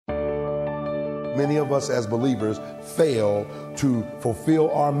Many of us as believers fail to fulfill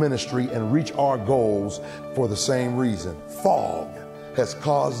our ministry and reach our goals for the same reason. Fog has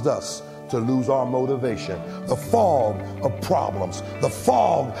caused us to lose our motivation. The fog of problems, the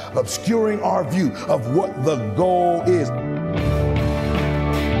fog obscuring our view of what the goal is.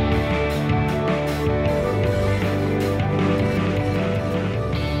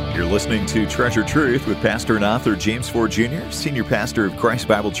 Listening to Treasure Truth with pastor and author James Ford Jr., senior pastor of Christ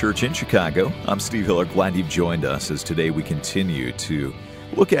Bible Church in Chicago. I'm Steve Hiller. Glad you've joined us as today we continue to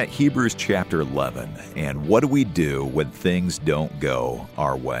look at Hebrews chapter 11 and what do we do when things don't go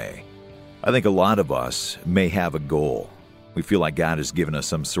our way. I think a lot of us may have a goal. We feel like God has given us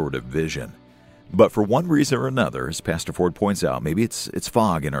some sort of vision. But for one reason or another, as Pastor Ford points out, maybe it's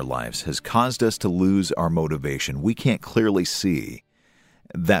fog in our lives, has caused us to lose our motivation. We can't clearly see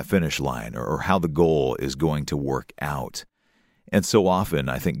that finish line or how the goal is going to work out. And so often,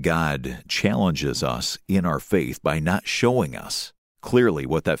 I think God challenges us in our faith by not showing us clearly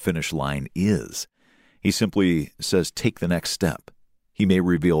what that finish line is. He simply says, take the next step. He may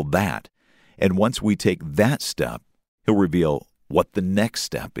reveal that. And once we take that step, He'll reveal what the next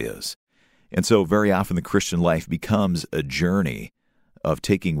step is. And so very often the Christian life becomes a journey of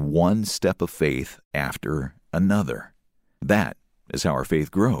taking one step of faith after another. That is how our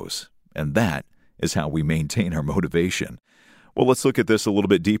faith grows, and that is how we maintain our motivation. Well, let's look at this a little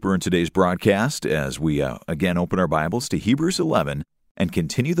bit deeper in today's broadcast as we again open our Bibles to Hebrews 11 and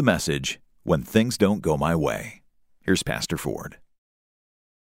continue the message, When Things Don't Go My Way. Here's Pastor Ford.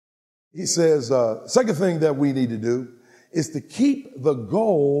 He says, second thing that we need to do is to keep the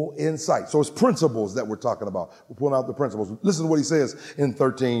goal in sight. So it's principles that we're talking about. We're pulling out the principles. Listen to what he says in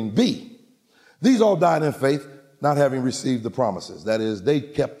 13b. These all died in faith, not having received the promises. That is, they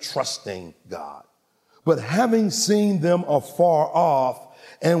kept trusting God. But having seen them afar off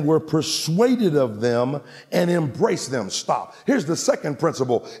and were persuaded of them and embraced them. Stop. Here's the second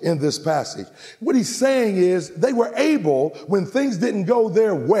principle in this passage. What he's saying is they were able, when things didn't go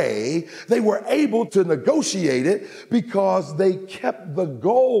their way, they were able to negotiate it because they kept the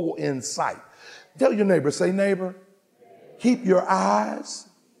goal in sight. Tell your neighbor, say, neighbor, keep your eyes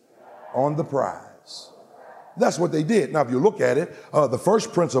on the prize. That's what they did. Now, if you look at it, the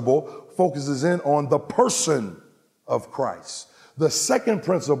first principle focuses in on the person of Christ. The second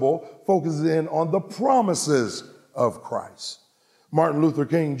principle focuses in on the promises of Christ. Dr. Martin Luther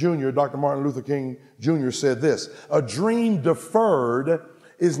King Jr. said this, a dream deferred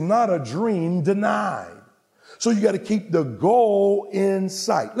is not a dream denied. So you got to keep the goal in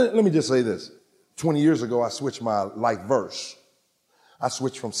sight. Let me just say this. 20 years ago, I switched my life verse. I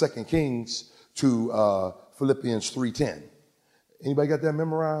switched from 2 Kings to Philippians 3:10. Anybody got that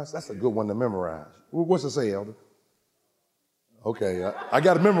memorized? That's a good one to memorize. What's it say, Elder? Okay, I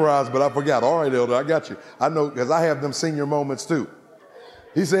got it memorized, but I forgot. All right, Elder, I got you. I know because I have them senior moments too.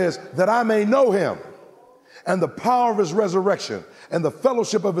 He says, that I may know Him and the power of His resurrection and the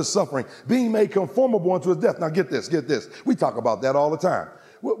fellowship of His suffering, being made conformable unto His death. Now get this. We talk about that all the time.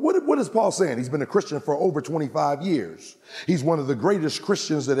 What is Paul saying? He's been a Christian for over 25 years. He's one of the greatest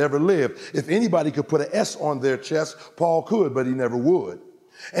Christians that ever lived. If anybody could put an S on their chest, Paul could, but he never would.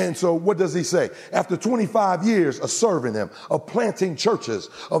 And so what does he say? After 25 years of serving Him, of planting churches,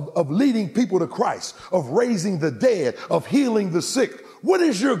 of leading people to Christ, of raising the dead, of healing the sick, what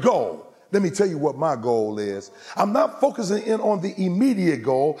is your goal? Let me tell you what my goal is. I'm not focusing in on the immediate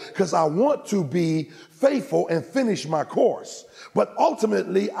goal because I want to be faithful and finish my course. But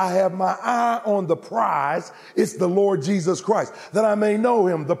ultimately, I have my eye on the prize. It's the Lord Jesus Christ, that I may know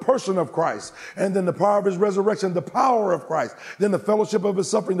Him, the person of Christ, and then the power of His resurrection, the power of Christ, then the fellowship of His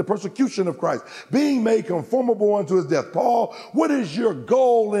suffering, the persecution of Christ, being made conformable unto His death. Paul, what is your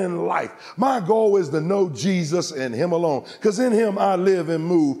goal in life? My goal is to know Jesus and Him alone, because in Him I live and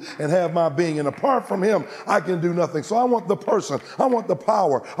move and have my being. And apart from Him, I can do nothing. So I want the person, I want the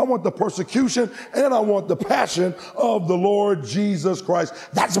power, I want the persecution, and I want the passion of the Lord Jesus Christ.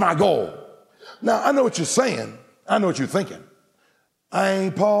 That's my goal. Now, I know what you're saying. I know what you're thinking. I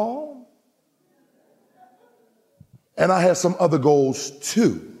ain't Paul. And I have some other goals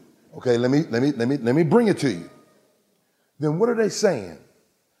too. Okay, let me bring it to you. Then what are they saying?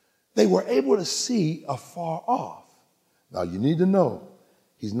 They were able to see afar off. Now, you need to know,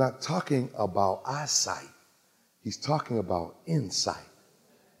 he's not talking about eyesight. He's talking about insight.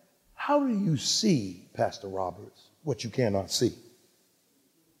 How do you see, Pastor Roberts, what you cannot see?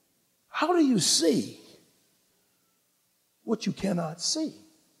 How do you see what you cannot see?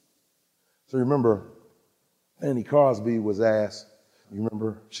 So remember, Fanny Crosby was asked, you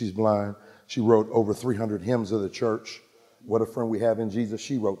remember, she's blind. She wrote over 300 hymns of the church. What a friend we have in Jesus.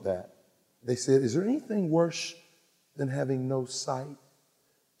 She wrote that. They said, is there anything worse than having no sight?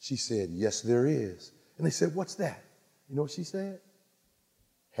 She said, yes, there is. And they said, what's that? You know what she said?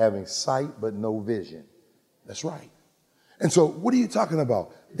 Having sight but no vision. That's right. And so what are you talking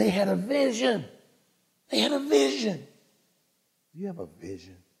about? They had a vision. They had a vision. Do you have a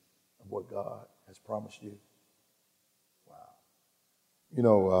vision of what God has promised you? Wow. You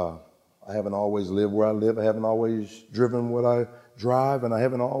know, I haven't always lived where I live. I haven't always driven what I drive, and I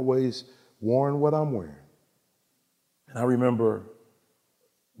haven't always worn what I'm wearing. And I remember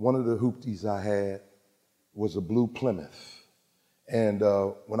one of the hoopties I had was a blue Plymouth. And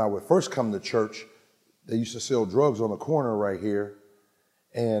when I would first come to church, they used to sell drugs on the corner right here.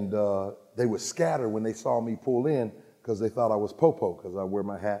 And they would scatter when they saw me pull in because they thought I was Popo because I wear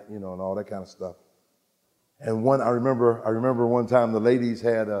my hat, you know, and all that kind of stuff. And I remember one time the ladies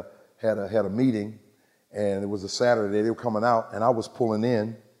had a meeting, and it was a Saturday. They were coming out, and I was pulling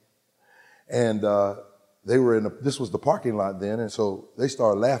in, and they were this was the parking lot then, and so they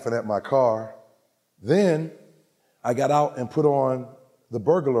started laughing at my car. Then I got out and put on the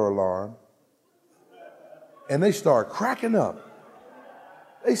burglar alarm, and they started cracking up.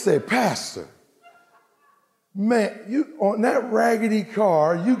 They said, Pastor, man, you on that raggedy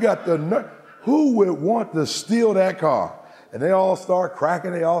car, you got the nerve. Who would want to steal that car? And they all start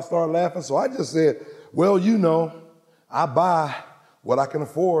cracking, they all start laughing. So I just said, well, you know, I buy what I can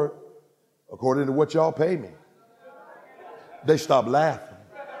afford according to what y'all pay me. They stopped laughing.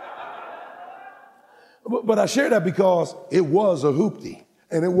 But I share that because it was a hoopty,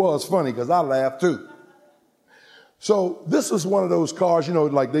 and it was funny because I laughed too. So this was one of those cars, you know,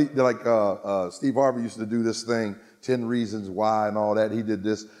 like Steve Harvey used to do this thing, 10 Reasons Why and all that. He did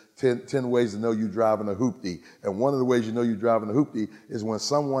this 10 ways to know you're driving a hoopty. And one of the ways you know you're driving a hoopty is when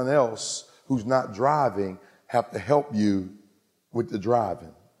someone else who's not driving have to help you with the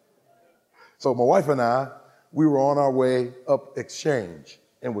driving. So my wife and I, we were on our way up Exchange,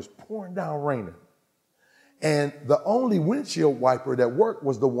 and it was pouring down raining. And the only windshield wiper that worked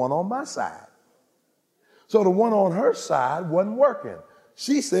was the one on my side. So the one on her side wasn't working.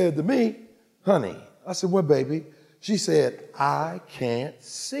 She said to me, honey, I said, what, baby? She said, I can't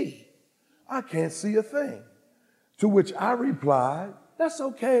see. I can't see a thing. To which I replied, that's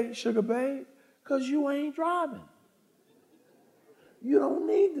okay, sugar babe, because you ain't driving. You don't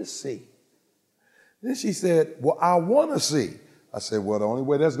need to see. Then she said, well, I want to see. I said, well, the only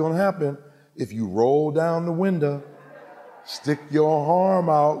way that's going to happen, if you roll down the window, stick your arm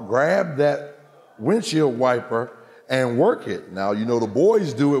out, grab that windshield wiper, and work it. Now, you know, the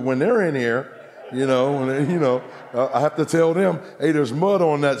boys do it when they're in here, you know, I have to tell them, hey, there's mud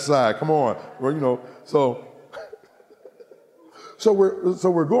on that side. Come on. Well, you know, so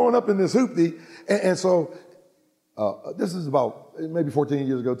we're going up in this hoopty. And so this is about maybe 14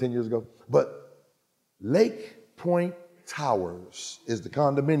 years ago, 10 years ago. But Lake Point Towers is the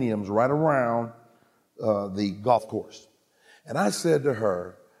condominiums right around the golf course. And I said to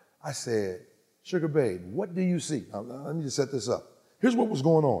her, I said, sugar babe, what do you see? I need to set this up. Here's what was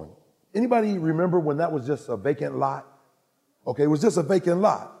going on. Anybody remember when that was just a vacant lot? Okay, it was just a vacant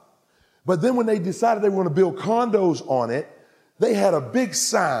lot. But then when they decided they were going to build condos on it, they had a big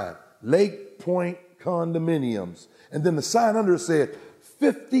sign, Lake Point Condominiums. And then the sign under it said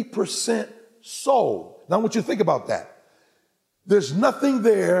 50% sold. Now I want you to think about that. There's nothing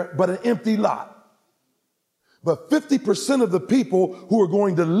there but an empty lot. But 50% of the people who are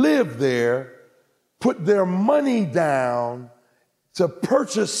going to live there put their money down to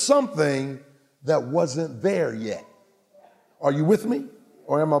purchase something that wasn't there yet. Are you with me?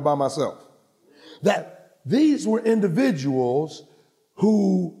 Or am I by myself? That these were individuals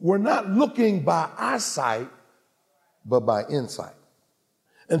who were not looking by eyesight, but by insight.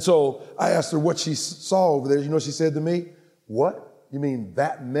 And so I asked her what she saw over there. You know what she said to me? What? You mean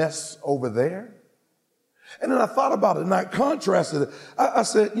that mess over there? And then I thought about it and I contrasted it. I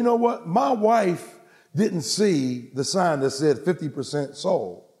said, you know what? My wife didn't see the sign that said 50%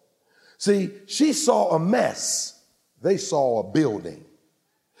 sold. See, she saw a mess. They saw a building.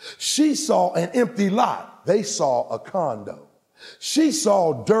 She saw an empty lot. They saw a condo. She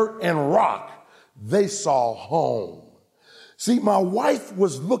saw dirt and rock. They saw home. See, my wife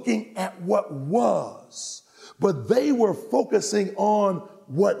was looking at what was, but they were focusing on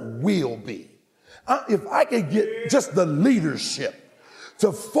what will be. If I could get just the leadership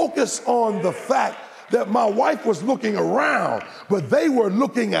to focus on the fact that my wife was looking around, but they were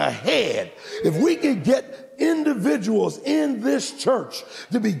looking ahead. If we could get individuals in this church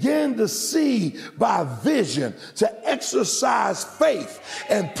to begin to see by vision, to exercise faith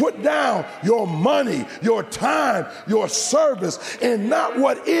and put down your money, your time, your service, and not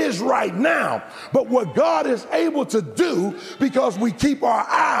what is right now, but what God is able to do because we keep our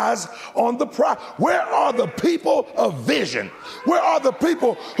eyes on the prize. Where are the people of vision? Where are the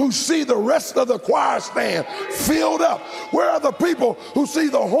people who see the rest of the choir stand filled up? Where are the people who see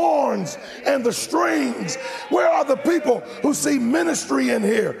the horns and the strings? Where are the people who see ministry in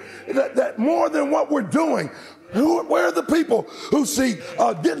here that more than what we're doing? Where are the people who see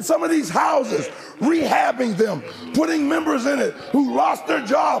getting some of these houses, rehabbing them, putting members in it who lost their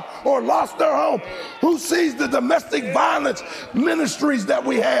job or lost their home? Who sees the domestic violence ministries that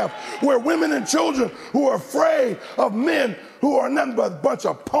we have, where women and children who are afraid of men who are nothing but a bunch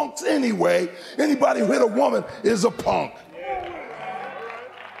of punks anyway? Anybody who hit a woman is a punk.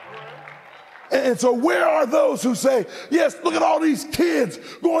 And so where are those who say, yes, look at all these kids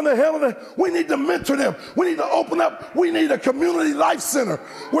going to hell. We need to mentor them. We need to open up. We need a community life center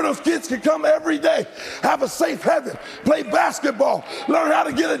where those kids can come every day, have a safe haven, play basketball, learn how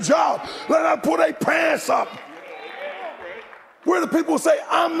to get a job, learn how to put their pants up. Where the people say,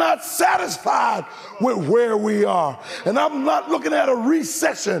 I'm not satisfied with where we are. And I'm not looking at a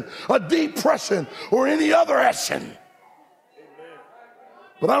recession, a depression, or any other action.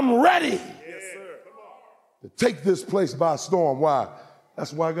 But I'm ready to take this place by storm. Why?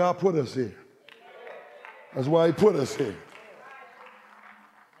 That's why God put us here. That's why he put us here.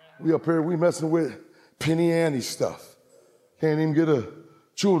 We up here, we messing with Penny Annie stuff. Can't even get a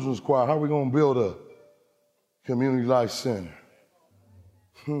children's choir. How are we going to build a community life center?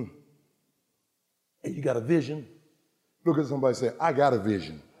 Hey, you got a vision? Look at somebody and say, I got a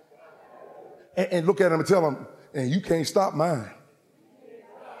vision. And look at them and tell them, and you can't stop mine.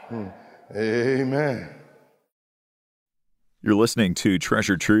 Amen. You're listening to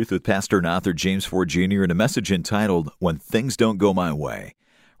Treasure Truth with pastor and author James Ford Jr. and a message entitled, When Things Don't Go My Way.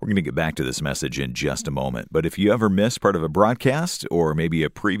 We're going to get back to this message in just a moment, but if you ever miss part of a broadcast or maybe a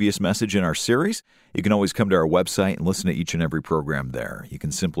previous message in our series, you can always come to our website and listen to each and every program there. You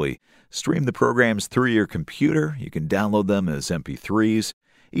can simply stream the programs through your computer. You can download them as MP3s,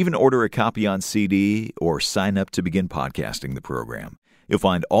 even order a copy on CD, or sign up to begin podcasting the program. You'll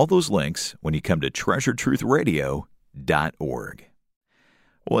find all those links when you come to treasuretruthradio.org.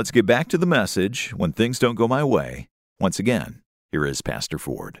 Well, let's get back to the message, When Things Don't Go My Way. Once again, here is Pastor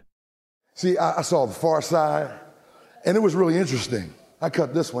Ford. See, I saw The Far Side, and it was really interesting. I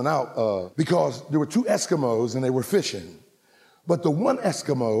cut this one out because there were two Eskimos, and they were fishing. But the one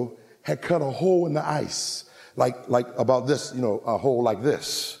Eskimo had cut a hole in the ice, like about this, a hole like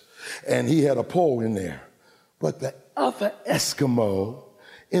this. And he had a pole in there. But the other Eskimo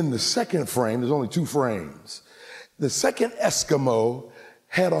in the second frame, there's only two frames, the second Eskimo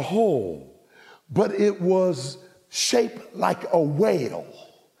had a hole, but it was shaped like a whale,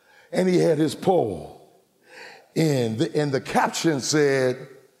 and he had his pole. And the caption said,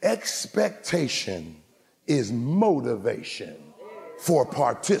 expectation is motivation for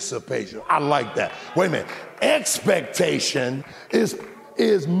participation. I like that. Wait a minute. Expectation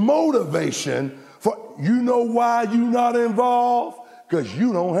is motivation for, you know why you're not involved? Because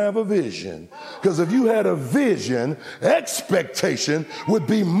you don't have a vision. Because if you had a vision, expectation would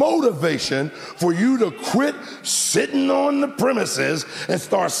be motivation for you to quit sitting on the premises and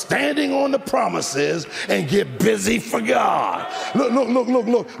start standing on the promises and get busy for God.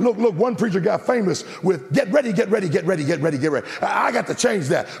 Look. One preacher got famous with get ready. I got to change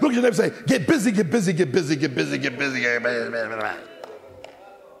that. Look at your neighbor and say, get busy.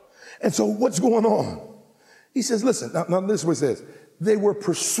 And so what's going on? He says, listen, now this is what he says. They were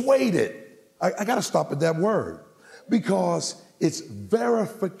persuaded. I got to stop at that word because it's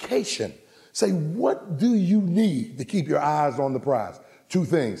verification. Say, what do you need to keep your eyes on the prize? Two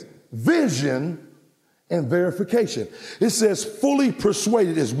things, vision and verification. It says fully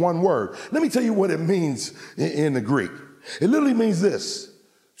persuaded is one word. Let me tell you what it means in the Greek. It literally means this: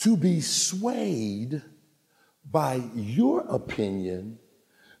 to be swayed by your opinion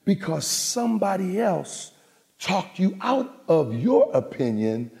because somebody else talked you out of your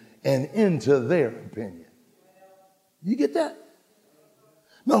opinion and into their opinion. You get that?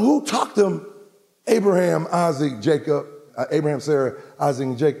 Now, who talked them? Abraham, Sarah, Isaac,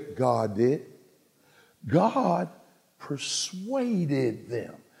 and Jacob. God did. God persuaded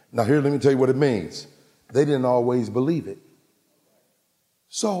them. Now, here, let me tell you what it means. They didn't always believe it.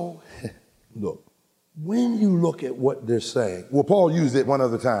 So, look, when you look at what they're saying, well, Paul used it one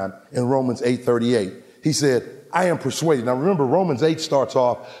other time in Romans 8:38. He said, I am persuaded. Now remember, Romans 8 starts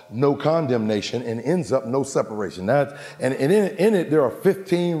off no condemnation and ends up no separation. And in it, there are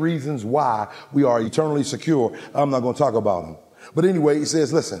 15 reasons why we are eternally secure. I'm not going to talk about them. But anyway, he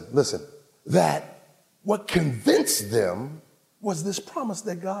says, listen, that what convinced them was this promise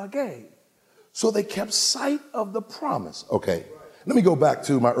that God gave. So they kept sight of the promise. Okay, let me go back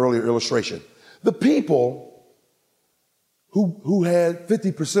to my earlier illustration. The people who had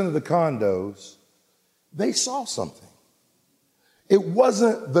 50% of the condos, they saw something. It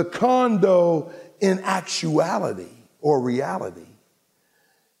wasn't the condo in actuality or reality.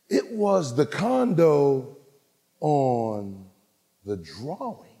 It was the condo on the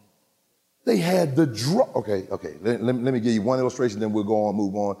drawing. They had the Okay. Let me give you one illustration, then we'll go on,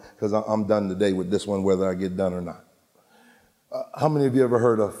 move on, because I'm done today with this one, whether I get done or not. How many of you ever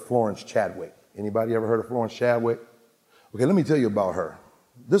heard of Florence Chadwick? Anybody ever heard of Florence Chadwick? Okay, let me tell you about her.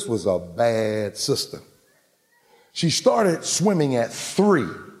 This was a bad sister. She started swimming at 3.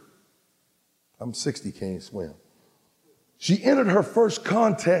 I'm 60, can't swim. She entered her first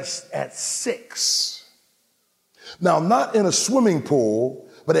contest at 6. Now, not in a swimming pool,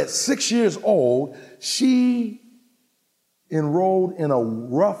 but at 6 years old, she enrolled in a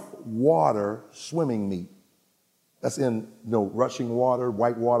rough water swimming meet. That's in, rushing water,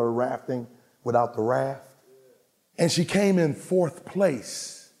 white water rafting without the raft. And she came in 4th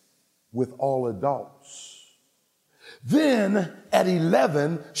place with all adults. Then at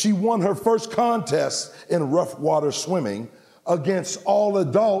 11, she won her first contest in rough water swimming against all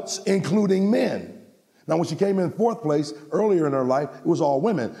adults, including men. Now, when she came in 4th place earlier in her life, it was all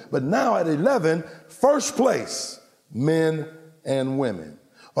women. But now at 11, first place, men and women.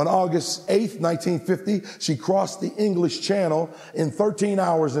 On August 8th, 1950, she crossed the English Channel in 13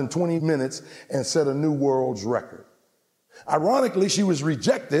 hours and 20 minutes and set a new world's record. Ironically, she was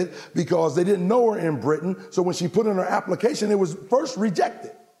rejected because they didn't know her in Britain. So when she put in her application, it was first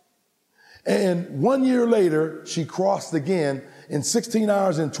rejected. And 1 year later, she crossed again in 16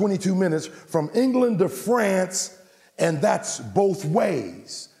 hours and 22 minutes from England to France. And that's both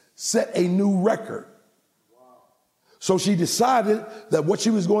ways, set a new record. So she decided that what she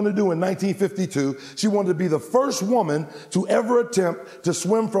was going to do in 1952, she wanted to be the first woman to ever attempt to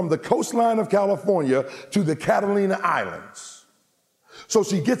swim from the coastline of California to the Catalina Islands. So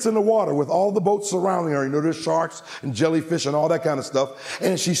she gets in the water with all the boats surrounding her. There's sharks and jellyfish and all that kind of stuff.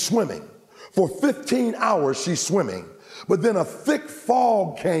 And she's swimming. For 15 hours, she's swimming. But then a thick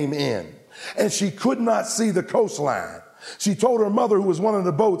fog came in and she could not see the coastline. She told her mother, who was one of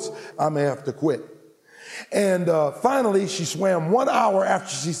the boats, I may have to quit. And finally, she swam 1 hour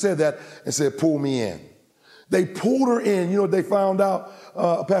after she said that and said, pull me in. They pulled her in. You know what they found out,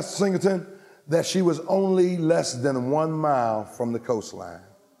 Pastor Singleton? That she was only less than 1 mile from the coastline.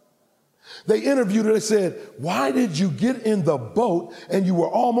 They interviewed her. They said, why did you get in the boat and you were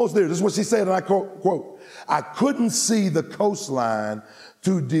almost there? This is what she said, and I quote, I couldn't see the coastline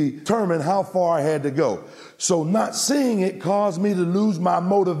to determine how far I had to go. So not seeing it caused me to lose my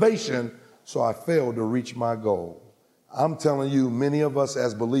motivation. So I failed to reach my goal. I'm telling you, many of us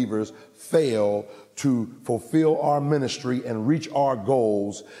as believers fail to fulfill our ministry and reach our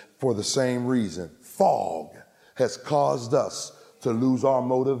goals for the same reason. Fog has caused us to lose our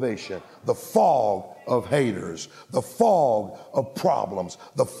motivation. The fog of haters, the fog of problems,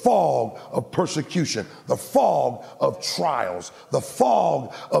 the fog of persecution, the fog of trials, the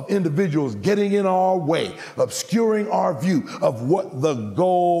fog of individuals getting in our way, obscuring our view of what the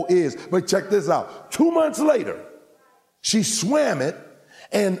goal is. But check this out. 2 months later, she swam it,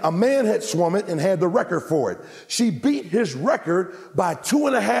 and a man had swum it and had the record for it. She beat his record by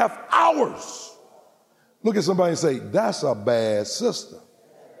 2.5 hours. Look at somebody and say, that's a bad sister.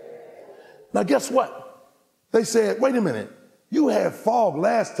 Now, guess what? They said, wait a minute. You had fog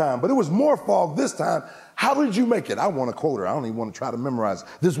last time, but it was more fog this time. How did you make it? I want to quote her. I don't even want to try to memorize.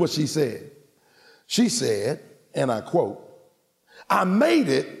 This is what she said. She said, and I quote, I made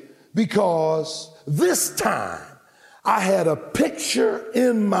it because this time I had a picture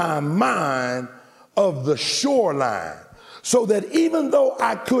in my mind of the shoreline, so that even though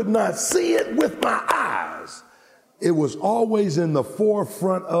I could not see it with my eyes, it was always in the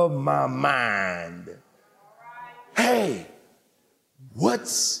forefront of my mind. Hey,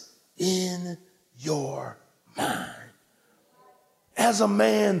 what's in your mind? As a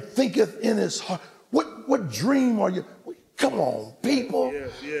man thinketh in his heart, what dream are you? Come on, people.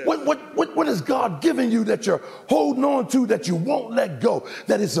 Yes. What is God giving you that you're holding on to, that you won't let go,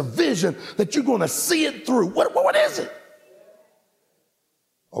 that is a vision, that you're going to see it through? What is it?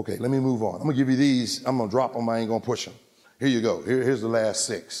 Okay, let me move on. I'm going to give you these. I'm going to drop them. I ain't going to push them. Here you go. Here's the last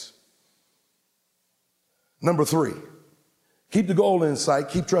 6. Number 3, keep the goal in sight,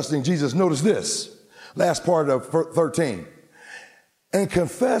 keep trusting Jesus. Notice this, last part of 13. And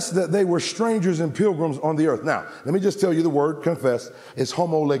confess that they were strangers and pilgrims on the earth. Now, let me just tell you the word confess. It's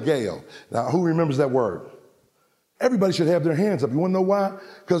homologeo. Now, who remembers that word? Everybody should have their hands up. You want to know why?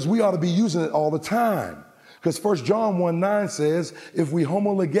 Because we ought to be using it all the time. Because 1 John 1:9 says, if we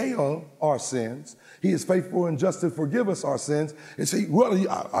homologeo our sins, he is faithful and just to forgive us our sins. And see, well,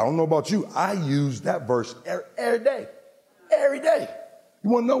 I don't know about you. I use that verse every day. Every day.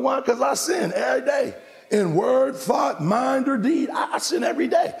 You want to know why? Because I sin every day. In word, thought, mind, or deed, I sin every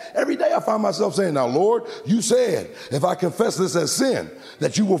day. Every day I find myself saying, now, Lord, you said, if I confess this as sin,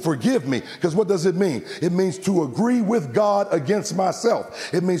 that you will forgive me. Because what does it mean? It means to agree with God against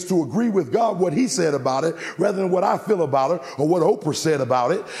myself. It means to agree with God what he said about it, rather than what I feel about it, or what Oprah said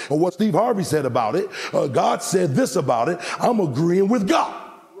about it, or what Steve Harvey said about it. God said this about it. I'm agreeing with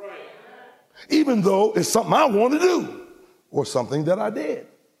God. Right. Even though it's something I want to do, or something that I did.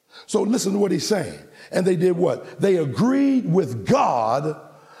 So listen to what he's saying. And they did what? They agreed with God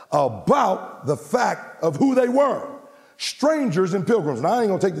about the fact of who they were. Strangers and pilgrims. Now, I ain't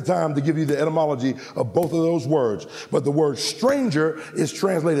going to take the time to give you the etymology of both of those words. But the word stranger is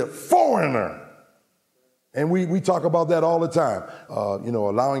translated foreigner. And we talk about that all the time.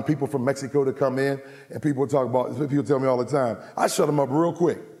 Allowing people from Mexico to come in. And people tell me all the time, I shut them up real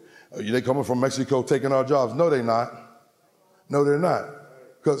quick. They coming from Mexico taking our jobs. No, they're not. No, they're not.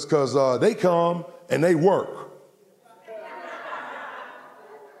 Because they come and they work.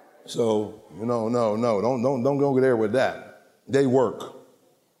 So, no, don't go there with that. They work,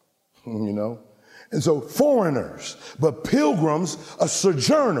 And so foreigners, but pilgrims, a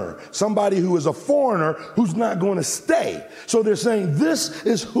sojourner, somebody who is a foreigner who's not going to stay. So they're saying this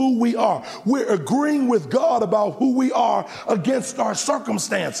is who we are. We're agreeing with God about who we are against our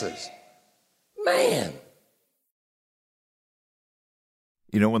circumstances. Man.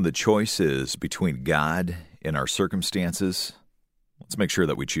 When the choice is between God and our circumstances, let's make sure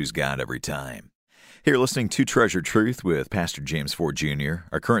that we choose God every time. Here, listening to Treasure Truth with Pastor James Ford Jr.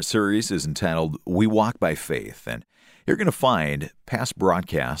 Our current series is entitled We Walk by Faith, and you're going to find past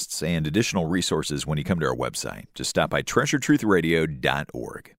broadcasts and additional resources when you come to our website. Just stop by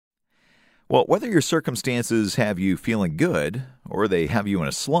treasuretruthradio.org. Well, whether your circumstances have you feeling good or they have you in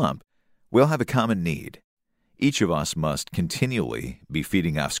a slump, we all have a common need. Each of us must continually be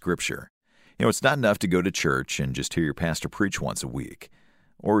feeding off Scripture. It's not enough to go to church and just hear your pastor preach once a week,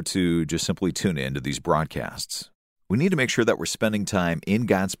 or to just simply tune in to these broadcasts. We need to make sure that we're spending time in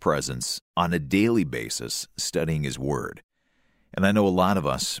God's presence on a daily basis, studying His Word. And I know a lot of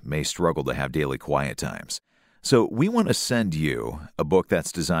us may struggle to have daily quiet times. So we want to send you a book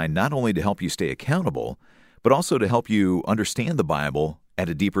that's designed not only to help you stay accountable, but also to help you understand the Bible at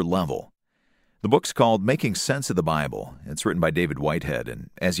a deeper level. The book's called Making Sense of the Bible. It's written by David Whitehead,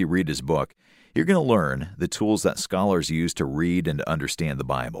 and as you read his book, you're going to learn the tools that scholars use to read and to understand the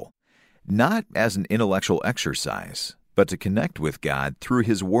Bible, not as an intellectual exercise, but to connect with God through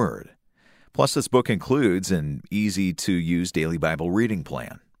His Word. Plus, this book includes an easy-to-use daily Bible reading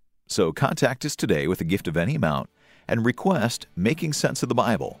plan. So contact us today with a gift of any amount and request Making Sense of the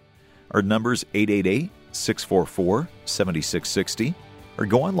Bible. Our number's 888-644-7660. Or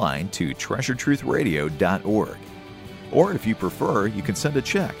go online to treasuretruthradio.org. Or if you prefer, you can send a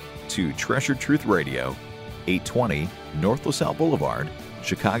check to Treasure Truth Radio, 820 North LaSalle Boulevard,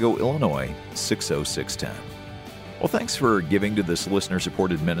 Chicago, Illinois, 60610. Well, thanks for giving to this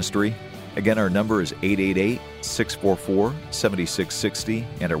listener-supported ministry. Again, our number is 888-644-7660,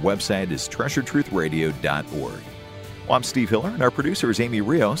 and our website is treasuretruthradio.org. Well, I'm Steve Hiller, and our producer is Amy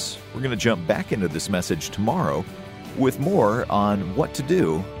Rios. We're going to jump back into this message tomorrow with more on what to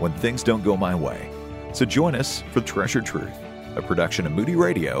do when things don't go my way. So join us for Treasure Truth, a production of Moody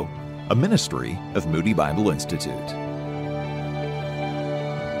Radio, a ministry of Moody Bible Institute.